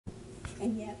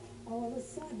And yet, all of a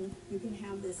sudden, you can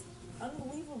have this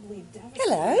unbelievably devastating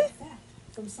Hello. effect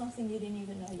from something you didn't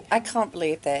even know you had. I can't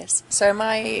believe this. So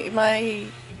my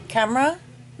camera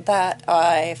that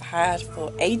I've had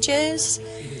for ages,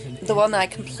 the one I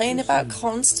complain about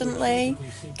constantly,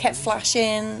 kept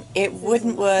flashing. It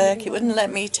wouldn't work. It wouldn't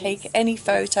let me take any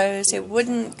photos. It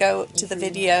wouldn't go up to the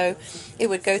video. It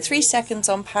would go 3 seconds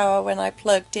on power when I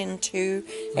plugged into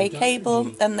a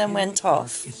cable and then went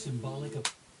off.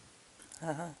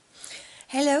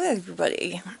 Hello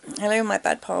everybody. Hello my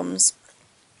bad palms.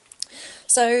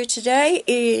 So today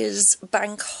is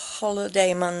Bank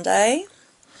Holiday Monday.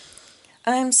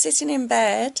 I'm sitting in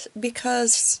bed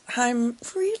because I'm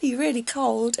really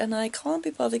cold and I can't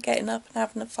be bothered getting up and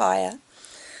having a fire.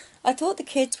 I thought the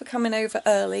kids were coming over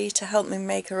early to help me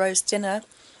make a roast dinner,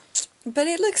 but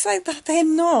it looks like that they're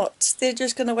not. They're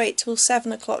just going to wait till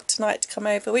 7 o'clock tonight to come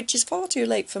over, which is far too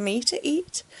late for me to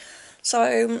eat.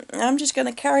 So I'm just going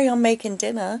to carry on making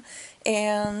dinner,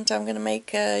 and I'm going to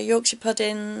make Yorkshire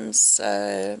puddings,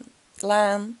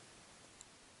 lamb,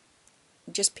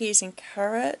 just peas and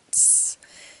carrots,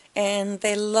 and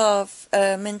they love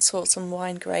mint sauce and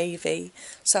wine gravy,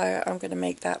 so I'm going to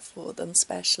make that for them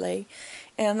specially.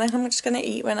 And then I'm just going to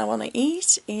eat when I want to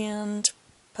eat and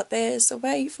put theirs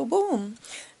away for warm,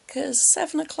 because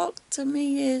 7 o'clock to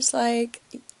me is like,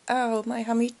 oh, my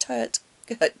hummy turds.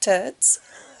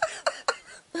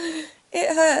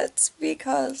 It hurts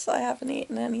because I haven't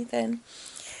eaten anything.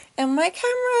 And my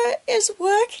camera is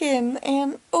working,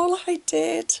 and all I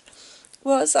did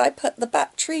was I put the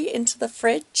battery into the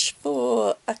fridge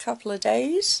for a couple of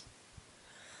days,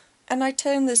 and I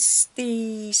turned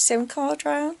the SIM card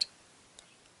round.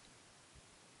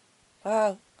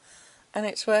 Wow, and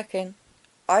it's working.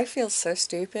 I feel so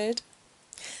stupid.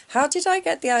 How did I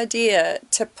get the idea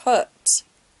to put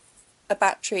a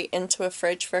battery into a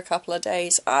fridge for a couple of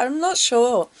days? I'm not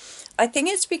sure. I think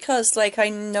it's because, like, I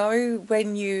know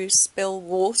when you spill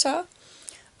water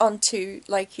onto,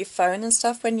 like, your phone and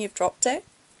stuff when you've dropped it,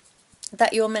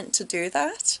 that you're meant to do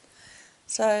that.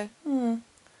 So,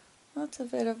 that's a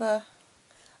bit of a...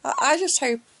 I just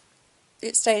hope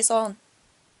it stays on.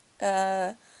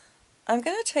 I'm going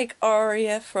to take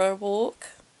Aria for a walk,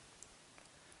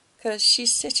 because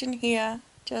she's sitting here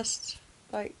just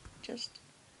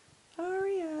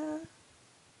Aria,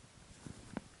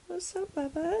 what's up,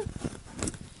 Bubba?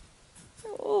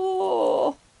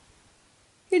 Oh,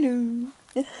 hello.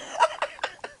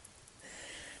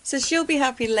 So she'll be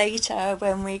happy later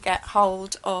when we get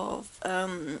hold of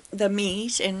the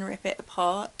meat and rip it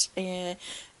apart.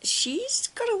 She's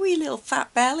got a wee little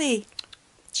fat belly.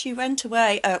 She went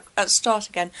away. Start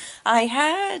again. I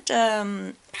had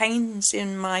pains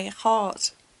in my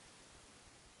heart.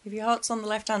 If your heart's on the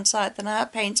left-hand side, then I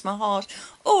had pains in my heart,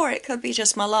 or it could be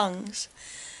just my lungs.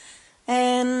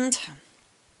 And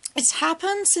it's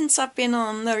happened since I've been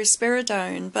on the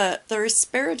risperidone, but the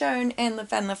risperidone and the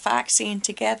venlafaxine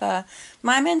together,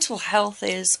 my mental health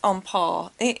is on par.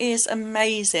 It is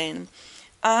amazing.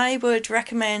 I would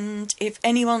recommend, if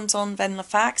anyone's on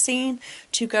venlafaxine,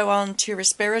 to go on to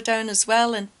risperidone as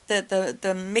well, and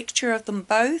the mixture of them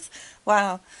both.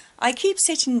 Wow. I keep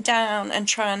sitting down and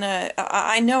trying to...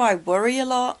 I know I worry a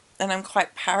lot, and I'm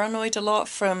quite paranoid a lot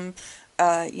from...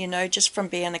 you know, just from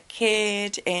being a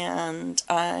kid, and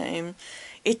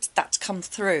that's come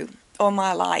through all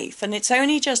my life, and it's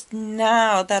only just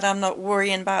now that I'm not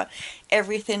worrying about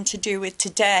everything to do with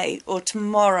today or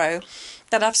tomorrow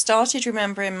that I've started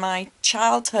remembering my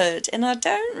childhood, and I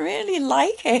don't really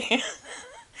like it.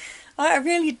 I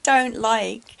really don't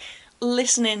like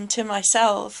listening to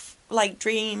myself, like,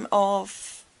 dream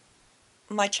of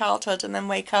my childhood and then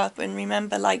wake up and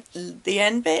remember, like, the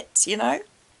end bits, you know.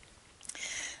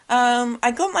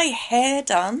 I got my hair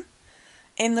done,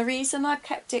 and the reason I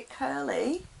kept it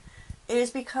curly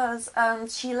is because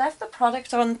she left the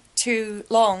product on too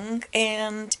long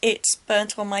and it's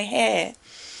burnt on my hair.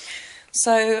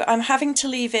 So I'm having to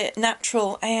leave it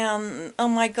natural, and oh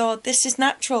my god, this is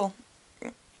natural.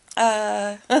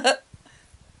 So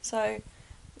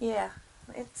yeah,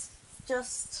 it's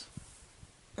just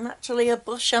naturally a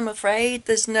bush, I'm afraid.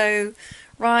 There's no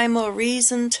rhyme or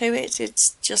reason to it.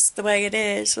 It's just the way it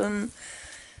is, and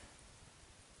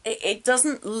it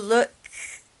doesn't look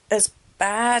as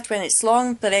bad when it's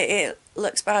long, but it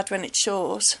looks bad when it's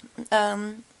short.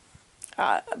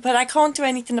 But I can't do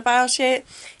anything about it.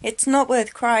 It's not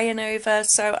worth crying over,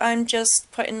 so I'm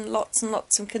just putting lots and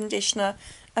lots of conditioner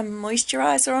and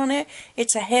moisturiser on it.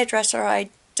 It's a hairdresser I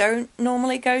don't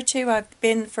normally go to. I've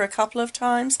been for a couple of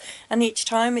times, and each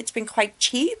time it's been quite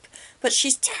cheap, but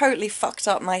she's totally fucked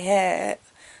up my hair.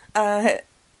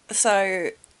 So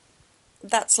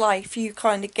that's life. You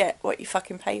kind of get what you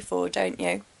fucking pay for, don't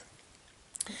you?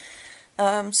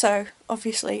 So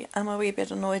obviously I'm a wee bit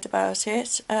annoyed about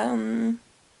it.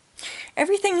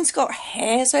 Everything's got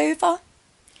hairs over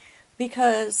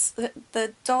because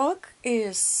the dog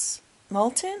is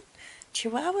molting.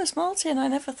 Chihuahuas molting. I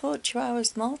never thought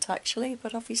Chihuahuas molt actually,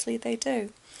 but obviously they do.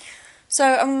 So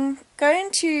I'm going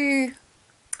to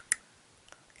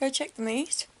go check the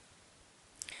meat.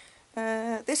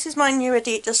 This is my new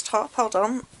Adidas top. Hold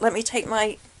on, let me take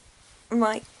my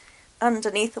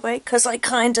underneath away because I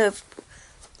kind of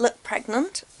look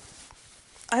pregnant.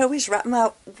 I always wrap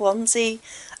my onesie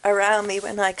around me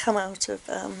when I come out of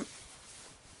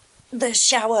the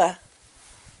shower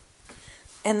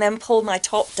and then pull my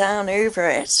top down over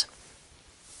it.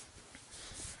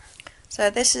 So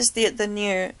this is the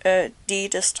new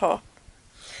Adidas top.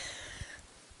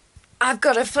 I've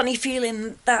got a funny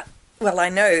feeling that, well, I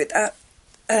know that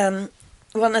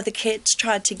one of the kids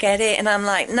tried to get it and I'm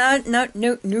like, no.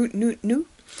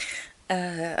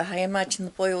 I imagine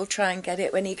the boy will try and get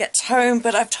it when he gets home,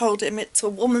 but I've told him it's a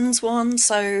woman's one,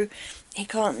 so he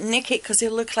can't nick it because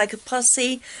he'll look like a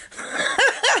pussy.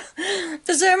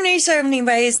 There's so many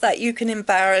ways that you can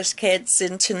embarrass kids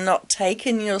into not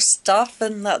taking your stuff,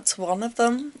 and that's one of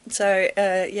them. So,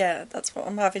 yeah, that's what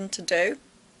I'm having to do.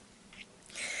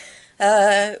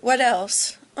 What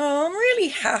else? Oh, I'm really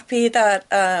happy that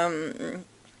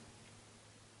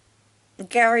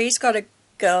Gary's got a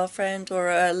girlfriend or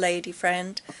a lady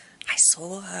friend. I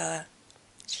saw her.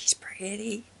 She's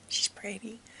pretty.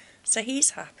 So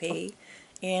he's happy.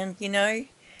 And, you know,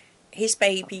 his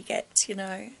baby gets, you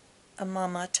know, a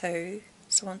mama too,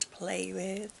 someone to play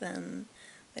with, and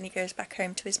then he goes back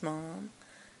home to his mom.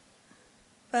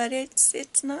 But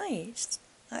it's nice.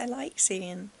 I like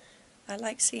seeing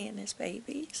his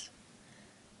babies.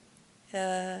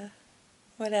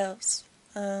 What else?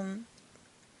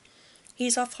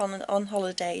 He's off on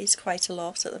holidays quite a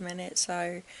lot at the minute,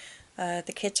 so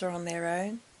the kids are on their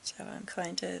own, so I'm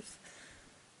kind of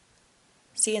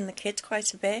seeing the kids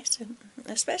quite a bit, and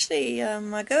especially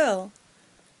my girl.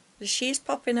 She's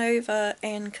popping over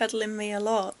and cuddling me a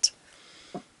lot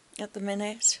at the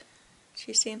minute.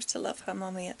 She seems to love her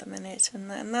mummy at the minute,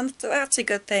 and that's a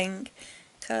good thing,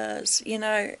 because, you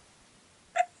know,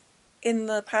 in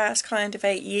the past kind of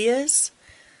 8 years,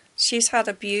 she's had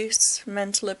abuse,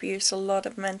 mental abuse, a lot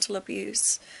of mental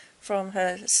abuse from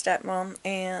her stepmom,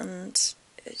 and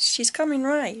she's coming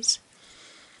right.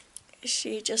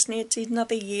 She just needs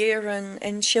another year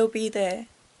and she'll be there.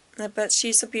 But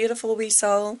she's a beautiful wee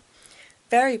soul,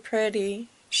 very pretty.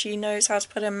 She knows how to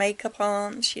put her makeup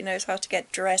on, she knows how to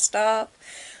get dressed up.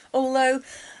 Although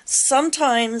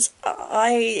sometimes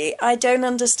I don't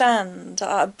understand,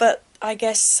 but I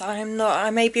guess I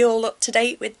may be all up to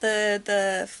date with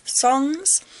the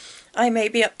songs, I may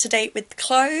be up to date with the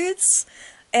clothes,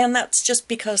 and that's just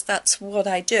because that's what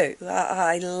I do.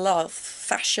 I love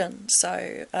fashion,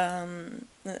 so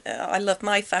I love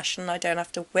my fashion. I don't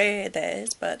have to wear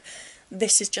theirs, but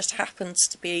this just happens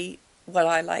to be what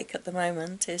I like at the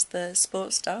moment, is the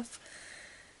sports stuff.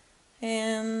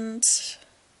 And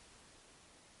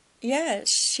yeah,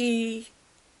 she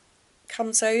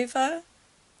comes over,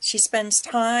 she spends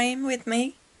time with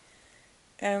me,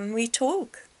 and we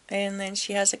talk, and then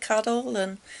she has a cuddle.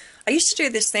 And I used to do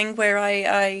this thing where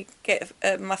I get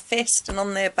my fist, and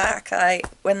on their back,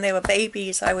 when they were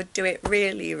babies, I would do it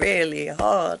really, really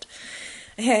hard,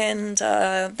 and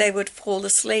they would fall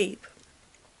asleep.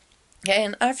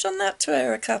 And I've done that to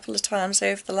her a couple of times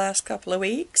over the last couple of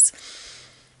weeks.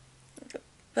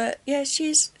 But yeah,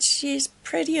 she's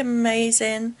pretty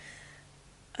amazing.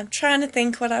 I'm trying to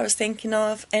think what I was thinking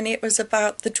of, and it was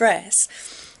about the dress.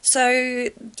 So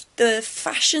the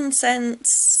fashion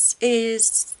sense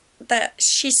is that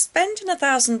she's spending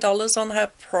 $1,000 on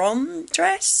her prom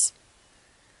dress.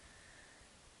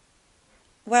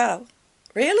 Wow,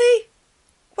 really?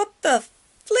 What the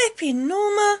flipping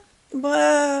Norma?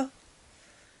 Wow.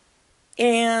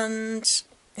 And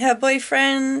her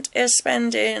boyfriend is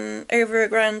spending over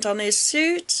 $1,000 on his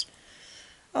suit.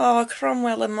 Oh,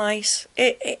 Cromwell and mice.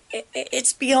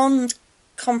 It's beyond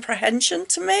comprehension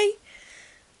to me.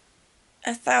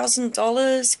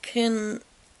 $1,000 can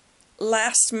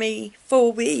last me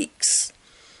 4 weeks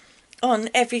on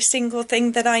every single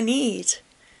thing that I need,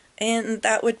 and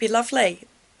that would be lovely.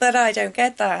 But I don't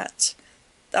get that.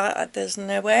 There's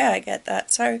no way I get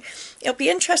that. So it'll be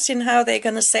interesting how they're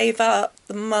going to save up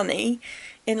the money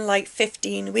in like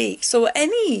 15 weeks, or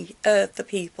any of the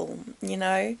people, you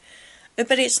know.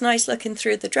 But it's nice looking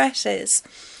through the dresses,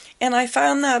 and I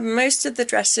found that most of the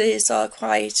dresses are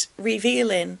quite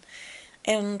revealing,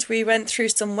 and we went through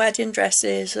some wedding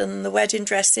dresses, and the wedding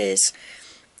dresses,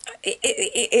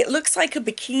 it looks like a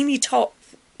bikini top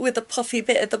with a puffy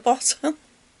bit at the bottom.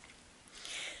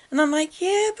 And I'm like,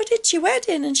 yeah, but it's your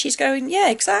wedding. And she's going, yeah,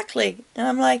 exactly. And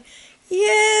I'm like,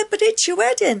 yeah, but it's your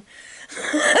wedding.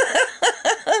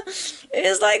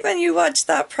 It's like when you watch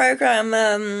that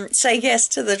program, Say Yes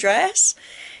to the Dress.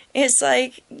 It's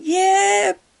like,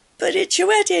 yeah, but it's your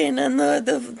wedding. And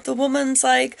the woman's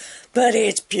like, but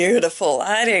it's beautiful.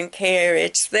 I don't care.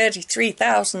 It's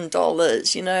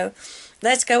 $33,000, you know.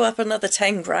 Let's go up another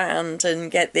 10 grand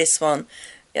and get this one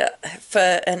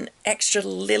for an extra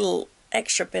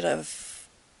bit of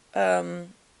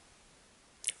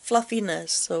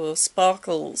fluffiness or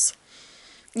sparkles.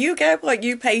 You get what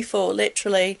you pay for,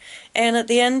 literally. And at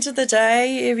the end of the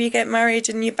day, if you get married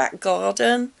in your back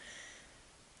garden,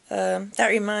 that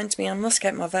reminds me, I must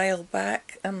get my veil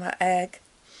back and my egg.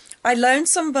 I loaned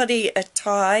somebody a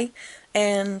tie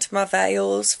and my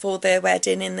veils for their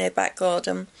wedding in their back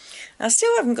garden. I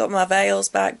still haven't got my veils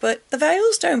back, but the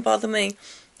veils don't bother me.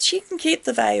 She can keep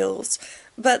the veils.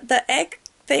 But the egg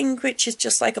thing, which is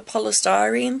just like a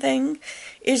polystyrene thing,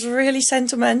 is really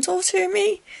sentimental to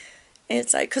me.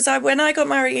 It's like, because when I got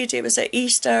married, it was at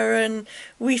Easter, and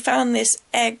we found this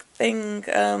egg thing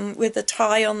with a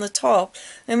tie on the top,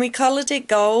 and we coloured it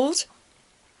gold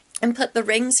and put the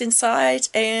rings inside.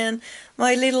 And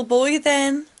my little boy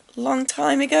then, a long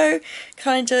time ago,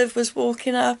 kind of was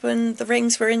walking up and the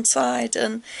rings were inside,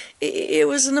 and it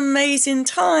was an amazing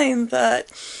time.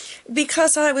 But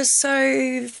because I was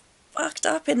so fucked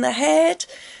up in the head,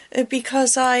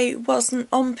 because I wasn't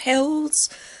on pills,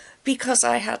 because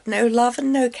I had no love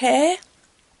and no care,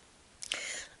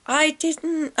 I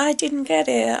didn't get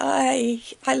it.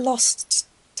 I lost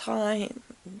time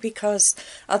because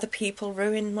other people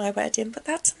ruined my wedding, but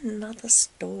that's another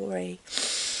story.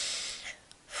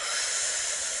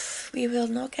 We will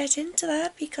not get into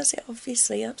that because it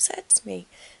obviously upsets me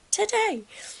today.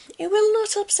 It will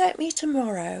not upset me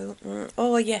tomorrow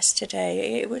or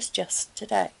yesterday. It was just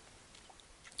today.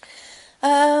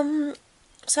 So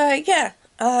yeah,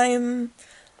 I'm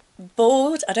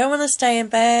bored. I don't want to stay in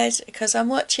bed because I'm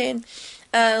watching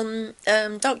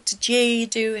Dr. G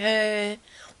do her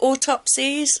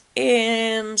autopsies,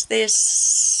 and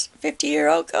this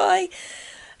 50-year-old guy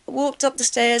walked up the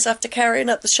stairs after carrying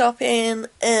up the shopping,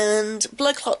 and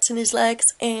blood clots in his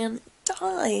legs, and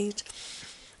died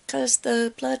because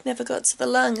the blood never got to the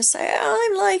lungs. So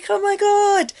I'm like, oh my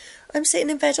god, I'm sitting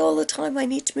in bed all the time. I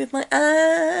need to move my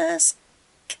ass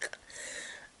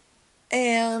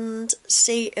and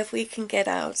see if we can get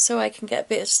out so I can get a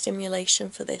bit of stimulation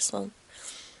for this one.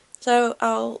 So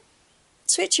I'll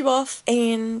switch you off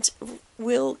and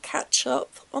we'll catch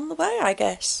up on the way, I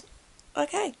guess.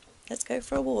 Okay, let's go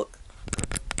for a walk.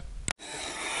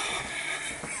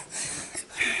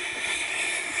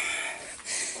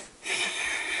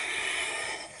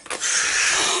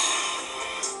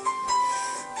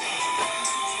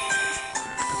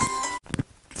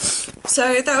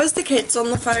 So that was the kids on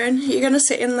the phone. You're going to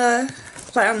sit in the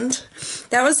planned.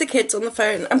 That was the kids on the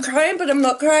phone. I'm crying, but I'm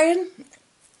not crying.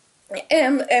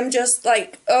 I'm just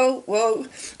like, oh, whoa.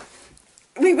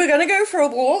 We were going to go for a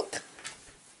walk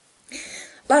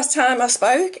last time I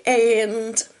spoke,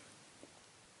 and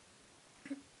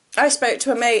I spoke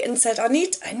to a mate and said, I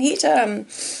need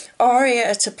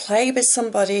Aria to play with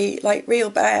somebody, like, real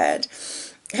bad.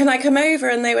 Can I come over?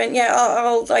 And they went, yeah,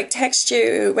 I'll like, text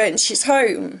you when she's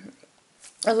home.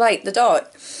 I like the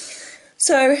dot.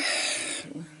 So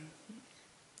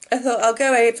I thought I'll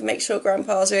go over and make sure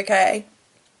Grandpa's okay.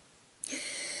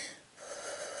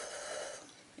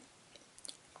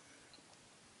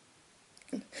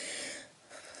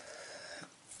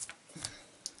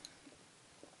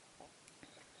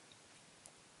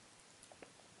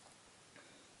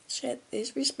 Shit,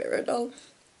 these Risperidol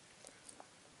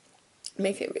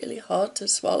make it really hard to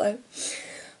swallow.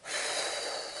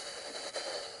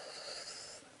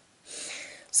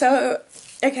 So,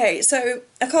 okay, so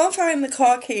I can't find the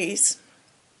car keys.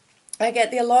 I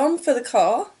get the alarm for the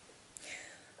car.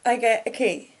 I get a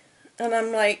key. And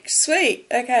I'm like, sweet,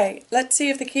 okay, let's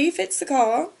see if the key fits the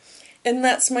car. And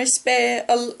that's my spare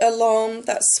alarm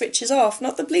that switches off.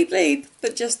 Not the bleep bleep,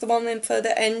 but just the one in for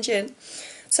the engine.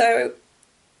 So,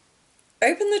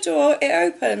 open the door, it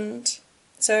opened.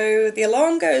 So the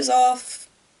alarm goes off,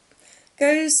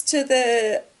 goes to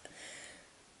the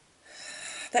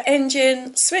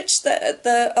engine, switch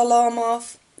the alarm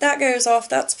off, that goes off,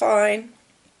 that's fine.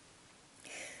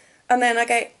 And then I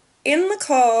get in the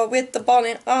car with the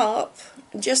bonnet up,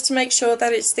 just to make sure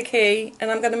that it's the key, and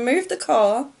I'm going to move the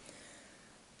car,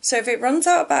 so if it runs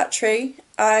out of battery,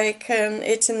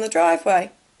 it's in the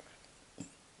driveway.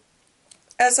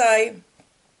 As I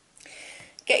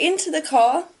get into the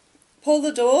car, pull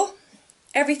the door,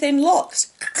 everything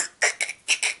locks.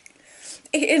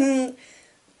 And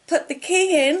put the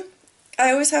key in.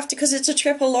 I always have to, because it's a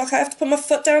triple lock, I have to put my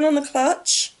foot down on the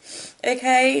clutch.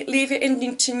 Okay, leave it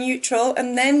into neutral,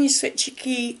 and then you switch your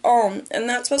key on, and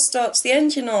that's what starts the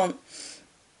engine on.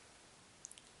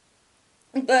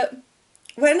 But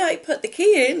when I put the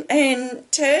key in and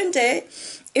turned it,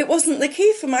 it wasn't the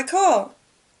key for my car.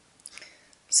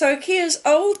 So Kia's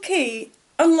old key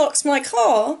unlocks my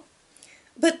car,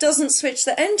 but doesn't switch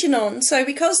the engine on. So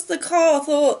because the car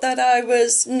thought that I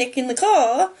was nicking the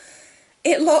car,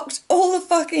 it locked all the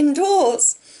fucking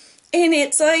doors. And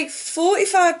it's like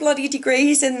 45 bloody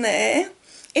degrees in there.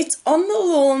 It's on the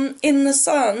lawn in the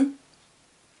sun.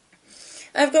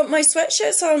 I've got my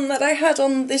sweatshirts on that I had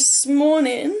on this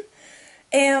morning,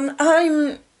 and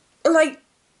I'm like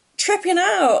tripping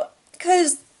out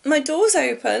because my door's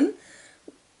open.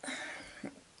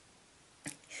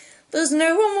 There's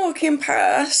no one walking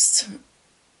past.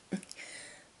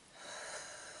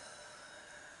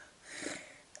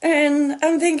 And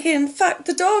I'm thinking, fuck,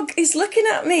 the dog is looking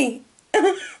at me.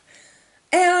 And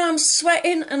I'm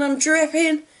sweating and I'm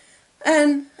dripping,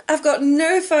 and I've got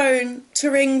no phone to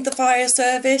ring the fire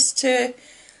service to,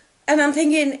 and I'm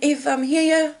thinking, if I'm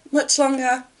here much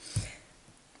longer,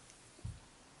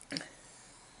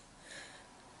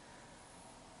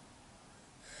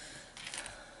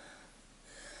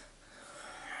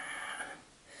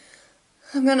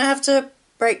 I'm going to have to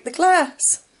break the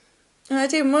glass. And I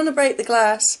didn't want to break the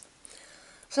glass.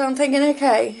 So I'm thinking,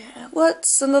 okay,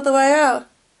 what's another way out?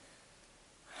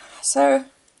 So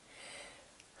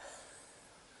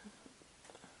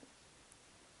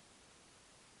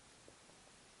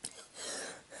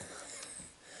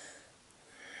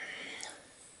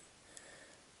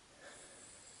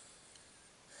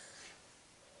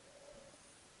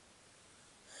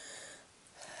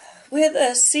where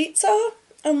the seats are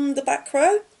on the back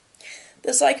row,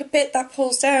 there's like a bit that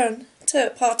pulls down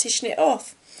to partition it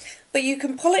off. But you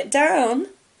can pull it down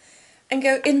and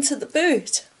go into the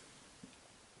boot.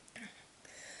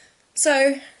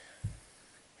 So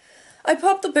I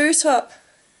popped the boot up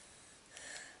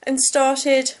and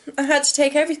started. I had to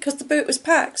take everything because the boot was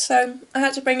packed, so I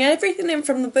had to bring everything in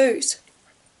from the boot.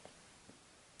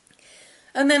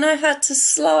 And then I had to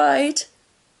slide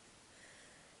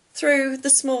through the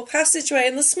small passageway,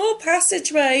 and the small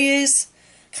passageway is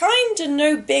kind of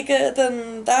no bigger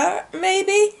than that,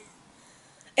 maybe.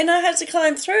 And I had to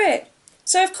climb through it.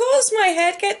 So of course my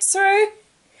head gets through.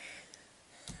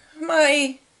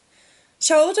 My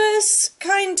shoulders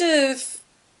kind of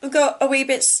got a wee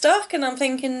bit stuck, and I'm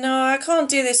thinking, no, I can't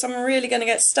do this, I'm really going to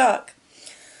get stuck.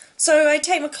 So I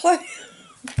take my clothes,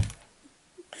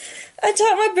 I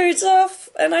took my boots off,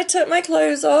 and I took my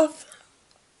clothes off.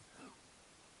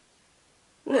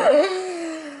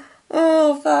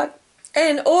 Oh fuck.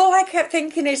 And all I kept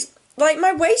thinking is, like,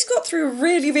 my waist got through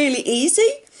really, really easy.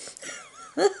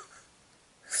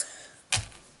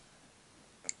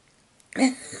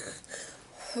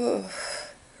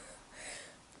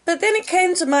 But then it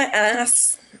came to my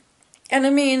ass. And I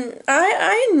mean,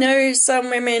 I know some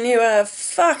women who have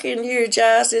fucking huge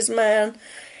asses, man.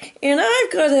 And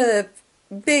I've got a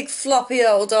big floppy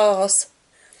old ass.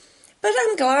 But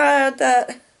I'm glad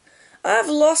that I've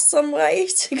lost some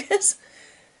weight because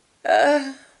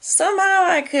somehow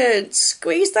I could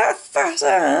squeeze that fat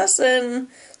ass and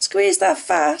squeeze that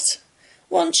fat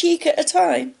one cheek at a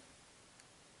time.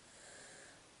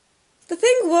 The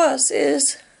thing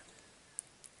is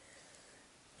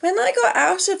when I got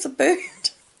out of the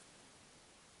boot,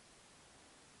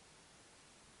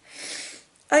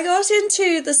 I got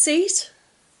into the seat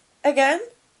again,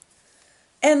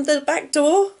 and the back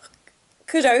door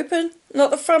could open, not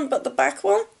the front but the back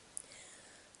one.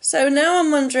 So now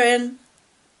I'm wondering,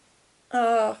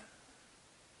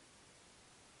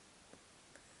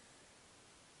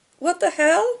 what the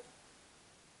hell?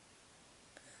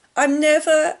 I'm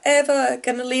never ever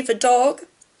gonna leave a dog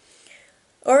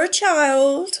or a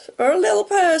child or a little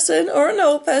person or an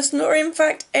old person or in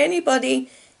fact anybody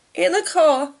in a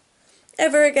car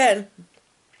ever again.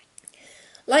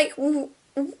 Like, when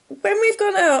we've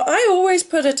gone out, I always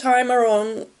put a timer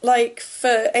on, like,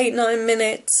 for 8-9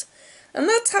 minutes. And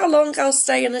that's how long I'll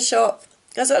stay in the shop.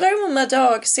 Because I don't want my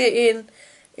dog sitting.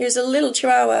 Here's a little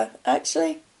chihuahua.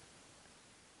 Actually,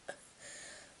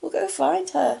 we'll go find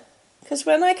her. Because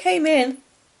when I came in,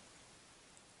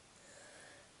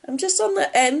 I'm just on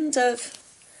the end of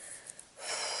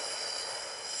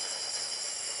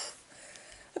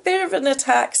a bit of an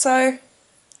attack, so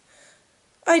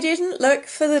I didn't look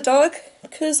for the dog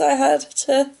because I had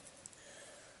to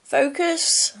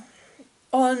focus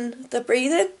on the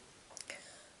breathing,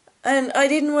 and I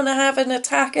didn't want to have an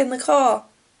attack in the car.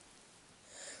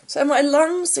 So my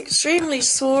lungs are extremely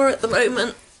sore at the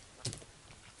moment.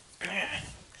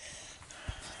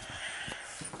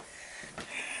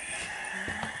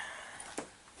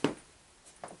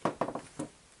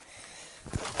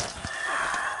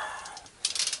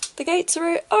 The gates are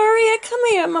out. Aria, come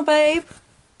here, my babe.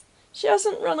 She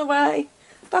hasn't run away.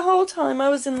 The whole time I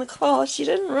was in the car, she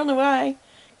didn't run away.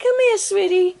 Come here,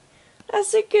 sweetie.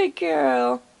 That's a good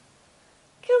girl.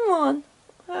 Come on.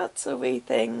 That's a wee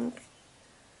thing.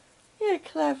 You're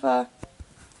clever.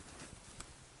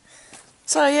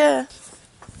 So yeah,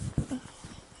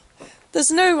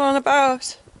 there's no one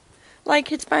about.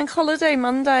 Like, it's Bank Holiday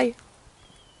Monday.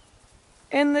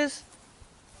 And it's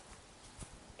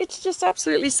just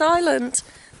absolutely silent.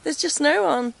 There's just no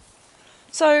one.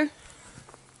 So,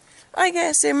 I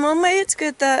guess in one way it's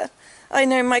good that I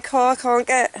know my car can't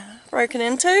get broken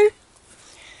into.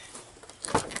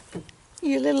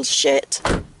 You little shit.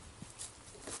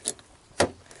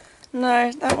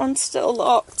 No, that one's still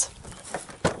locked.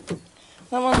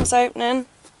 That one's opening.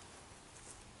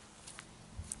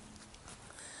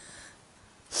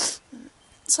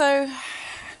 So,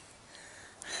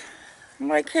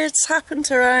 my kids happened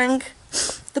to ring.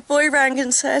 The boy rang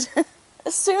and said,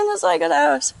 as soon as I got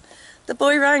out, the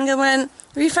boy rang and went,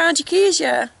 have you found your keys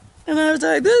yet? And I was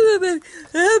like,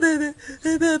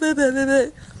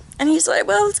 and he's like,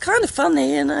 well, it's kind of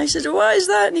funny. And I said, why is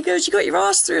that? And he goes, you got your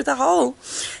ass through the hole.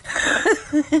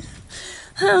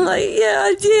 I'm like, yeah,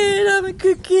 I did. I'm a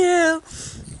good girl.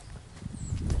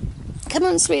 Come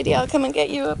on, sweetie, I'll come and get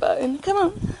you a bone. Come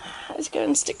on. Let's go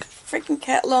and stick a freaking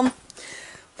kettle on.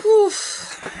 Whew.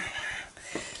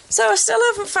 So I still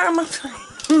haven't found my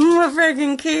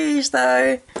freaking keys,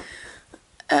 though.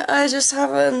 I just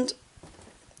haven't.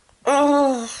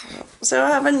 Oh, so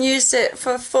I haven't used it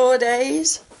for 4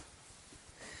 days.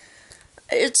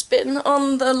 It's been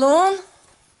on the lawn.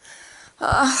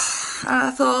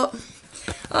 I thought,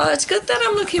 oh, it's good that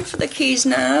I'm looking for the keys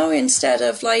now instead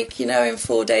of, like, you know, in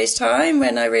 4 days' time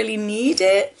when I really need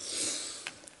it.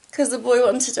 Because the boy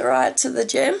wanted to ride to the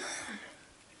gym.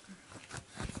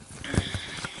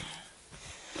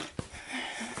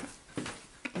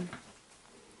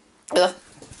 Ugh.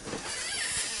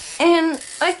 And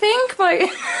I think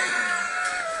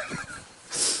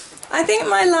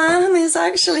my lamb is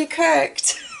actually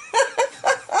cooked.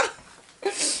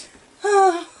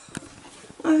 Oh,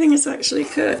 I think it's actually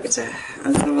cooked. Let's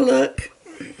have a look.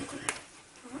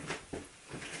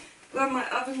 God, my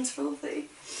oven's filthy.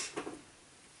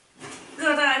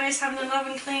 God, I miss having an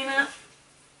oven cleaner.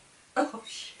 Oh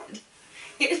shit.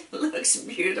 It looks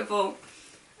beautiful.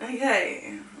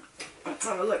 Okay. Let's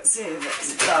have a look, see if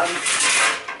it's done.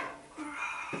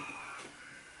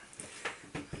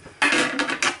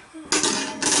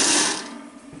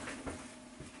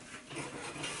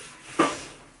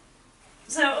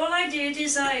 So all I did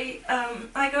is I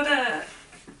got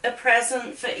a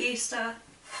present for Easter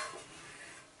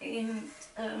and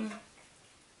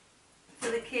for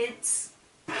the kids,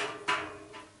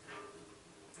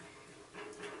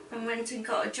 and went and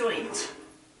got a joint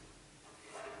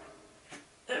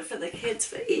for the kids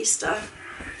for Easter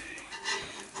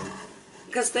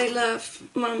because they love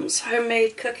Mum's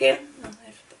homemade cooking.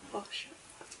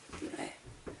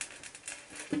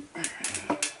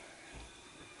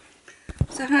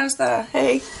 So how's that?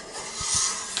 Hey,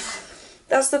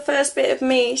 that's the first bit of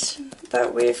meat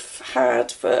that we've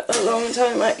had for a long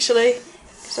time, actually,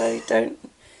 because I don't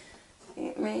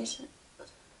eat meat.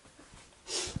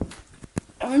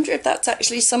 I wonder if that's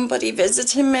actually somebody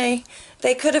visiting me.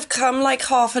 They could have come like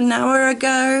half an hour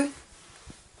ago.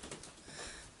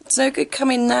 It's no good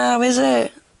coming now, is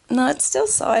it? No, it's still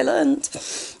silent.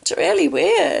 It's really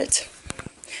weird.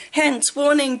 Hence,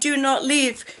 warning, do not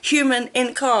leave human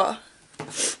in car.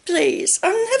 Please,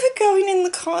 I'm never going in the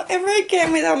car ever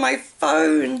again without my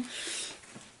phone.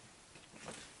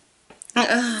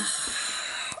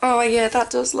 Oh yeah,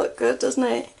 that does look good, doesn't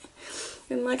it?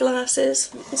 With my glasses.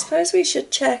 I suppose we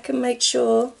should check and make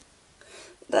sure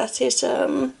that it,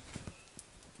 I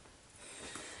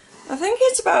think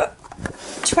it's about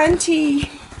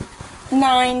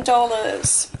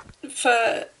 $29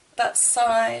 for that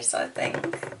size, I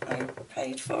think. I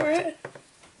paid for it.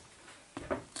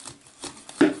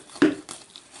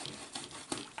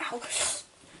 Ow.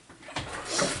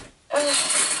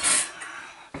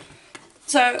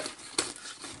 So,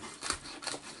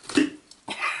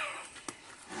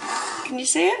 can you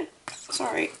see it?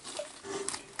 Sorry.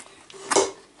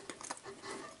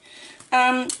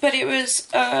 but it was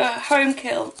a home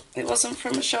kill. It wasn't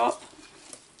from a shop.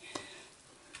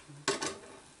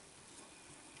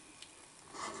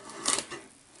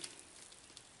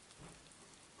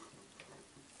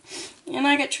 And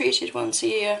I get treated once a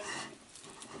year.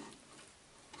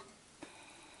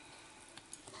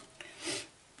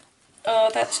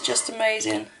 Oh, that's just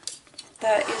amazing.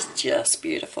 That is just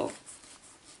beautiful.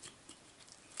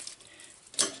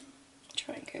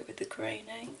 Try and go with the grain,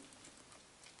 eh?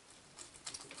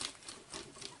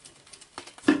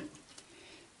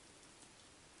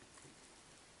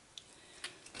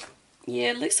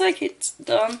 Yeah, it looks like it's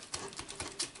done.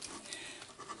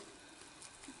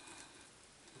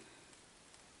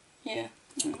 Yeah,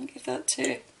 I'll give that to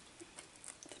the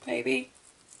baby.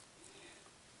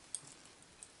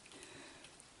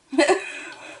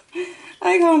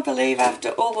 I can't believe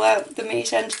after all that the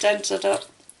meat ended up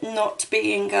not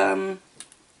being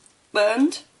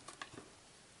burned.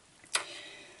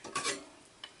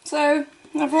 So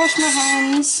I've washed my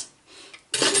hands.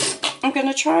 I'm going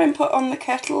to try and put on the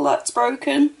kettle that's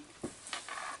broken.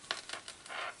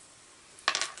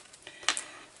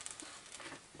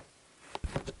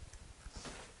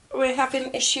 We're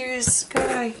having issues. Go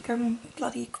away, go and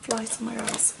bloody fly somewhere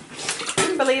else. I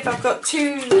can't believe I've got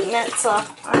 2 nets up.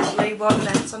 Actually, 1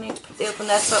 net. I need to put the other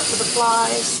net up for the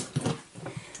flies.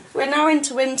 We're now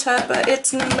into winter, but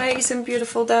it's an amazing,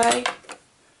 beautiful day.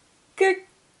 Good.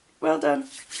 Well done.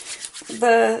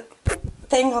 The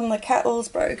thing on the kettle's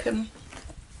broken.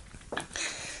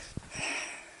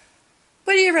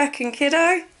 What do you reckon,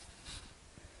 kiddo?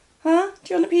 Huh?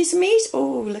 Do you want a piece of meat?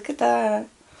 Oh, look at that.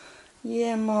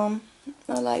 Yeah, Mom.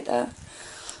 I like that.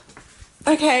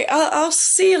 Okay, I'll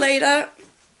see you later.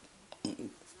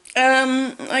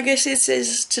 I guess this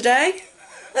is today.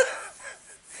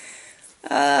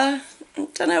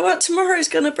 Don't know what tomorrow's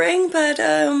gonna bring, but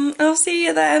I'll see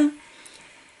you then.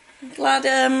 Glad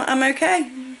I'm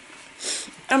okay.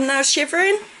 I'm now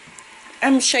shivering.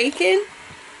 I'm shaking.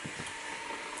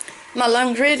 My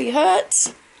lung really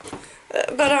hurts,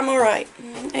 but I'm alright.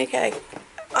 Okay.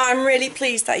 I'm really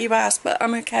pleased that you asked, but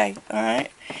I'm okay.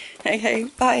 Alright? Okay,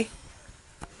 bye.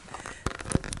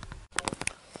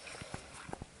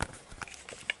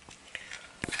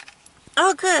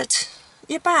 Oh, good.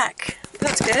 You're back.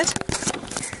 That's good.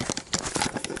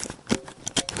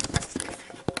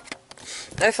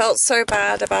 I felt so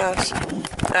bad about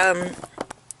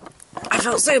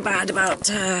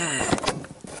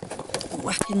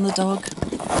whacking the dog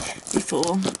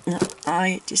before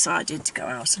I decided to go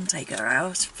out and take her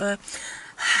out for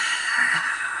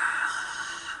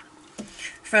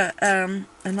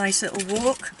a nice little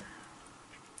walk.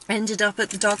 Ended up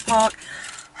at the dog park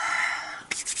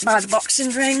by the boxing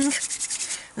ring,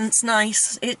 and it's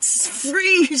nice. It's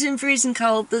freezing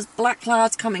cold. There's black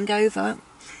clouds coming over,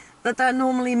 but that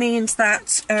normally means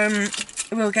that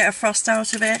we'll get a frost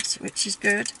out of it, which is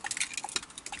good.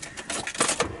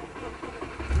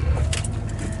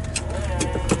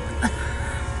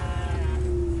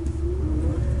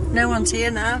 No one's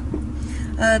here now.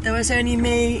 There was only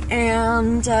me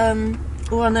and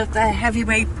one of the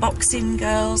heavyweight boxing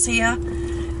girls here,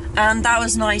 and that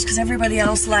was nice because everybody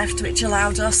else left, which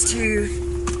allowed us to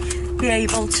be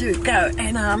able to go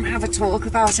and have a talk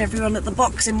about everyone at the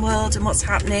boxing world and what's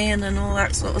happening and all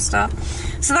that sort of stuff.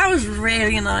 So that was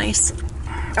really nice.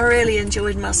 I really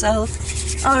enjoyed myself.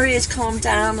 Aria's calmed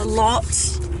down a lot.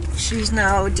 She's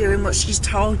now doing what she's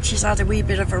told. She's had a wee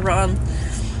bit of a run.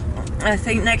 I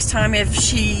think next time if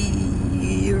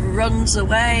she runs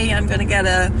away, I'm going to get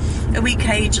a wee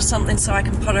cage or something so I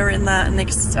can put her in that, and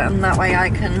that way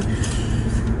I can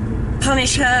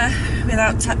punish her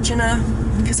without touching her,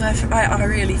 because I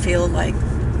really feel like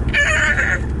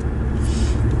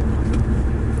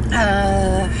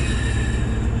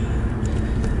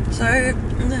so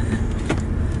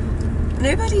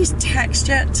nobody's texted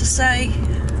yet to say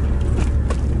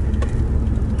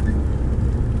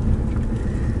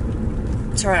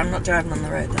sorry, I'm not driving on the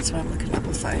road, that's why I'm looking at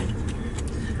my phone.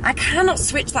 I cannot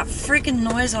switch that friggin'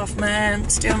 noise off, man.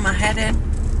 It's doing my head in.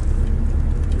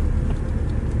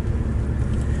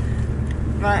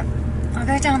 Right, I'll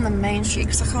go down the main street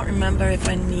because I can't remember if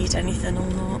I need anything or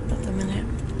not at the minute.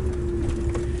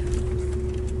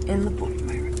 In the book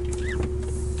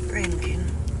drinking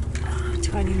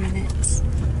 20 minutes.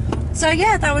 So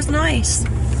yeah, that was nice.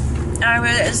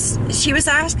 She was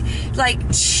asked, like,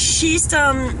 she's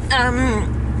done,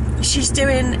 she's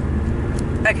doing,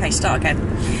 okay, start again.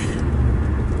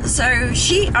 So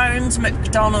she owns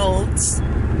McDonald's,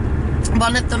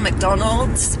 one of the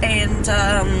McDonald's, and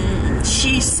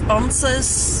she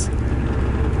sponsors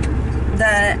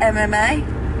the MMA.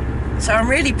 So I'm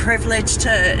really privileged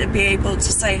to be able to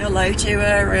say hello to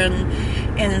her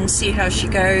and see how she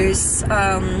goes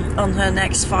on her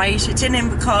next fight. It's in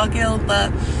Invercargill,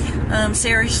 but I'm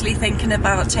seriously thinking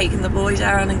about taking the boy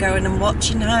down and going and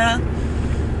watching her.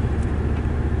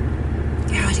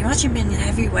 Yeah, I'd imagine being a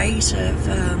heavyweight of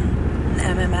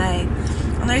MMA.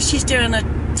 I know she's doing a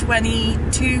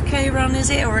 22k run, is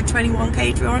it, or a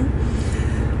 21k run,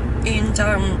 and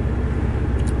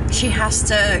she has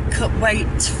to cut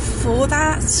weight for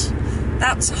that.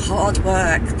 That's hard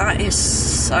work. That is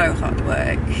so hard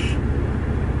work.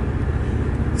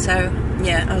 So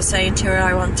yeah, I was saying to her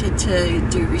I wanted to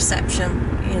do reception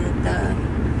in the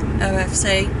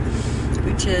OFC,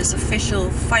 which is Official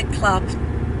Fight Club.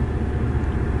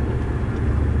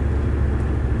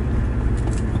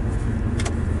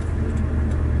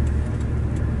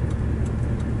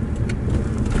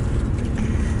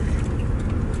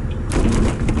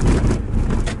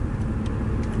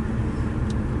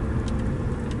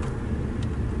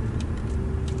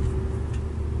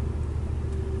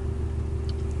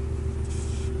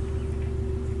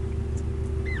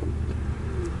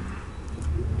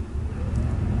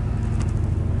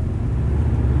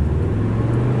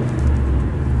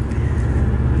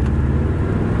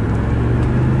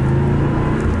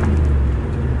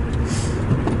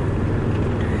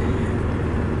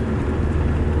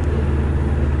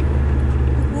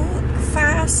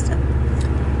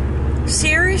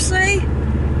 Seriously?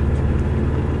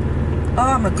 Oh,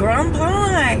 I'm a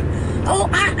grandpa. Oh,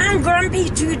 I'm grumpy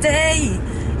today.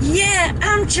 Yeah,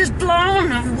 I'm just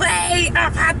blown away.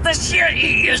 I've had the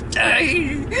shittiest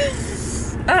day.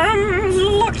 I'm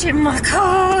locked in my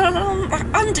car. I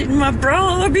undid my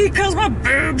bra because my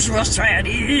boobs were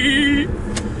sweaty.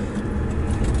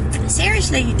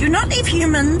 Seriously, do not leave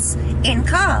humans in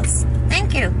cars.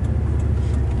 Thank you.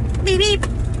 Beep beep.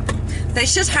 They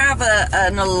should have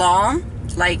an alarm,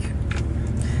 like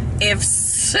if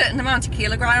certain amount of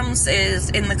kilograms is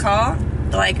in the car,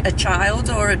 like a child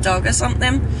or a dog or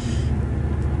something,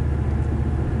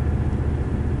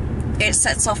 it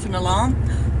sets off an alarm.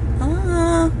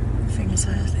 Ah, fingers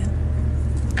hurting.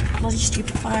 Bloody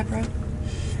stupid fibro.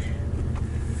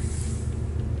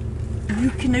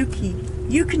 Yukinuki.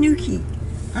 Yukinuki.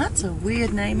 That's a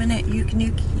weird name, isn't it?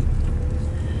 Yukinuki.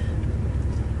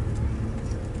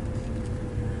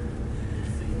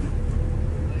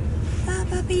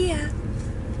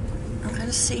 I'm going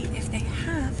to see if they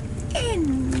have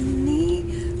any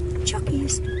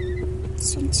jockeys.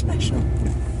 Some special.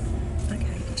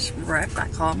 Okay, just rev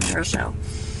that car mirror shell.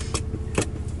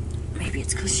 Maybe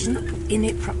it's because she's not in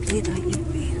it properly that you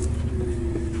feel.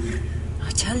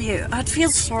 I tell you, I'd feel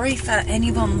sorry for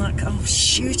anyone like, oh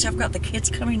shoot, I've got the kids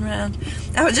coming round.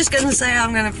 I was just going to say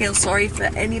I'm going to feel sorry for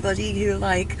anybody who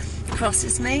like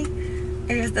crosses me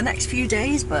over the next few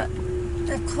days, but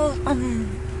of course,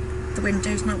 the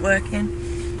window's not working.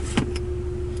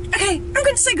 Okay, I'm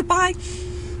going to say goodbye.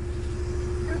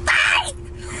 Bye!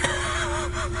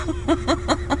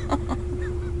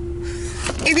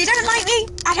 If you don't like me,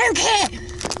 I don't care.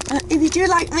 If you do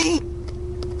like me,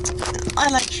 I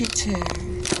like you too.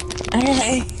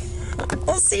 Okay,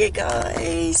 I'll see you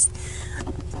guys.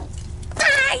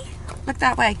 Bye! Look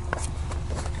that way.